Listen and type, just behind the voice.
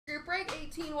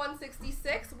break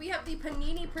 18/166. We have the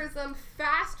Panini Prizm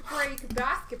Fast Break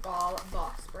Basketball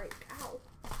box break. Ow.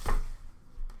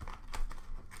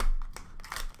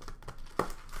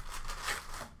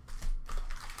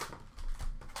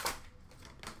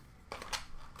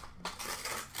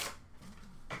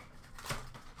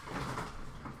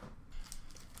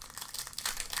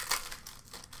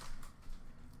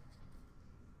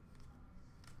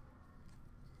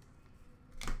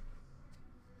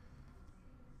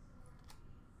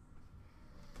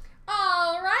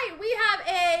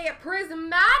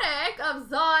 Prismatic of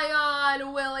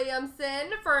Zion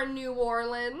Williamson for New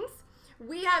Orleans.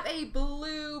 We have a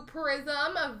blue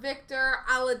Prizm of Victor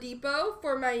Oladipo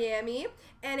for Miami.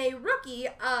 And a rookie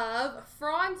of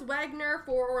Franz Wagner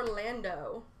for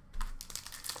Orlando.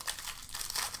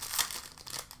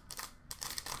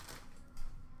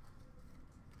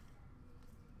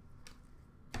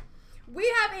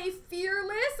 We have a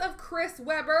Fearless of Chris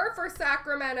Webber for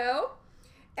Sacramento.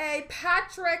 A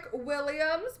Patrick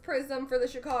Williams Prizm for the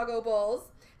Chicago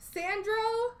Bulls.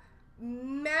 Sandro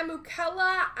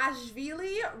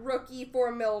Mamukela-Ashvili, rookie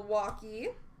for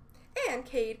Milwaukee. And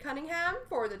Cade Cunningham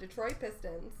for the Detroit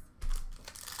Pistons.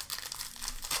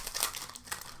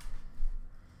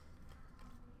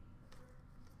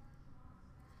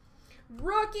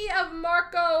 Rookie of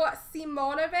Marco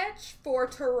Simonovic for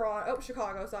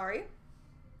Chicago, sorry.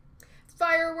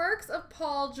 Fireworks of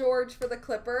Paul George for the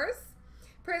Clippers.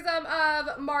 Prizm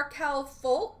of Markelle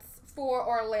Fultz for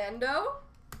Orlando.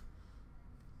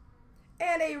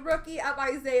 And a rookie of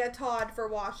Isaiah Todd for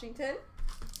Washington.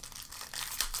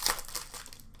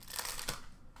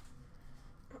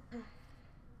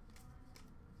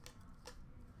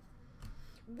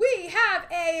 We have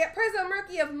a Prizm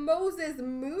rookie of Moses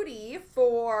Moody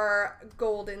for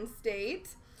Golden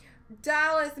State.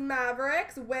 Dallas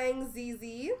Mavericks, Wang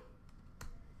Zizi.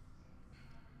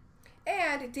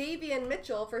 And Davion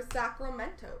Mitchell for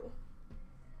Sacramento.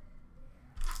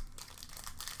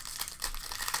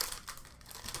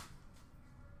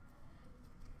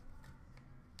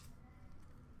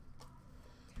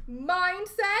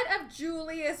 Mindset of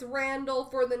Julius Randle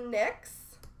for the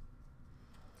Knicks.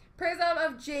 Prizm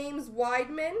of James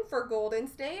Wideman for Golden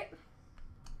State.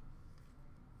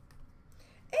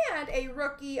 And a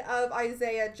rookie of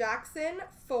Isaiah Jackson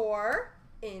for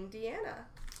Indiana.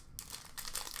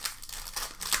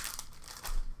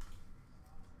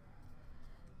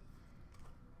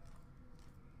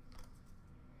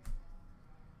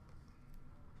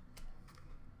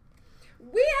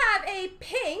 We have a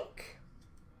pink,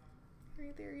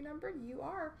 theory number, you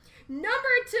are, number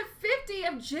 /50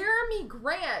 of Jeremy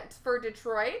Grant for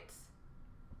Detroit.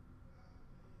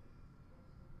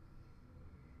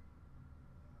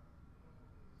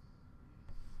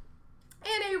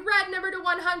 And a red number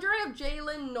 /100 of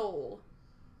Jalen Knoll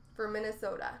for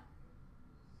Minnesota.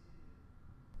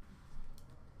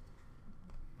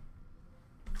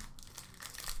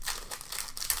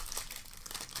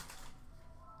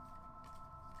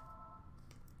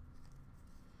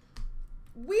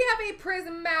 We have a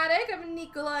prismatic of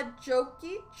Nikola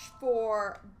Jokic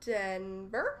for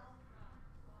Denver.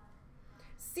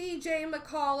 CJ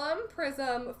McCollum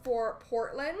Prizm for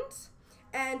Portland.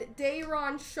 And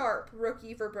Day'Ron Sharpe,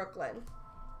 rookie for Brooklyn.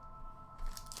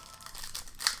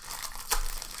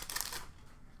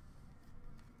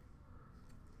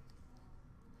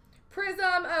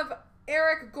 Prizm of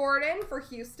Eric Gordon for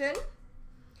Houston.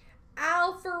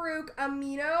 Al-Farouq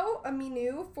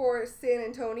Aminu for San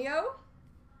Antonio.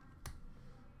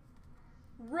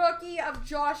 Rookie of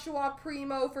Joshua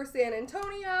Primo for San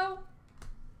Antonio.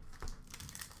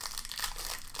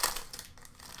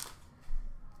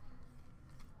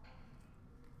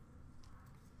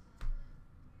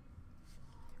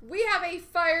 We have a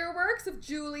Fireworks of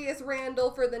Julius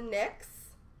Randle for the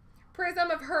Knicks.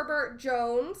 Prizm of Herbert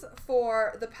Jones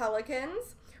for the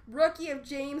Pelicans. Rookie of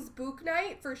James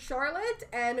Bouknight for Charlotte.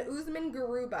 And Usman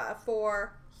Garuba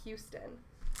for Houston.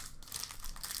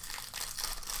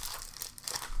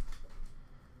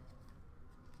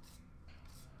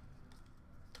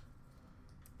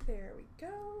 There we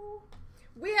go.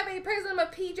 We have a Prizm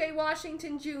of PJ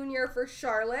Washington Jr. for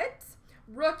Charlotte.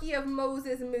 Rookie of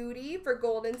Moses Moody for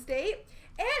Golden State.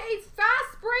 And a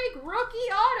fast break rookie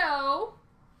auto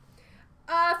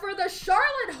for the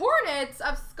Charlotte Hornets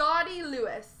of Scottie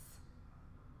Lewis.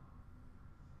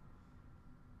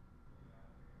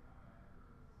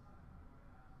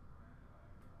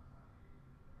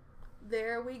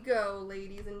 There we go,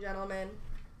 ladies and gentlemen.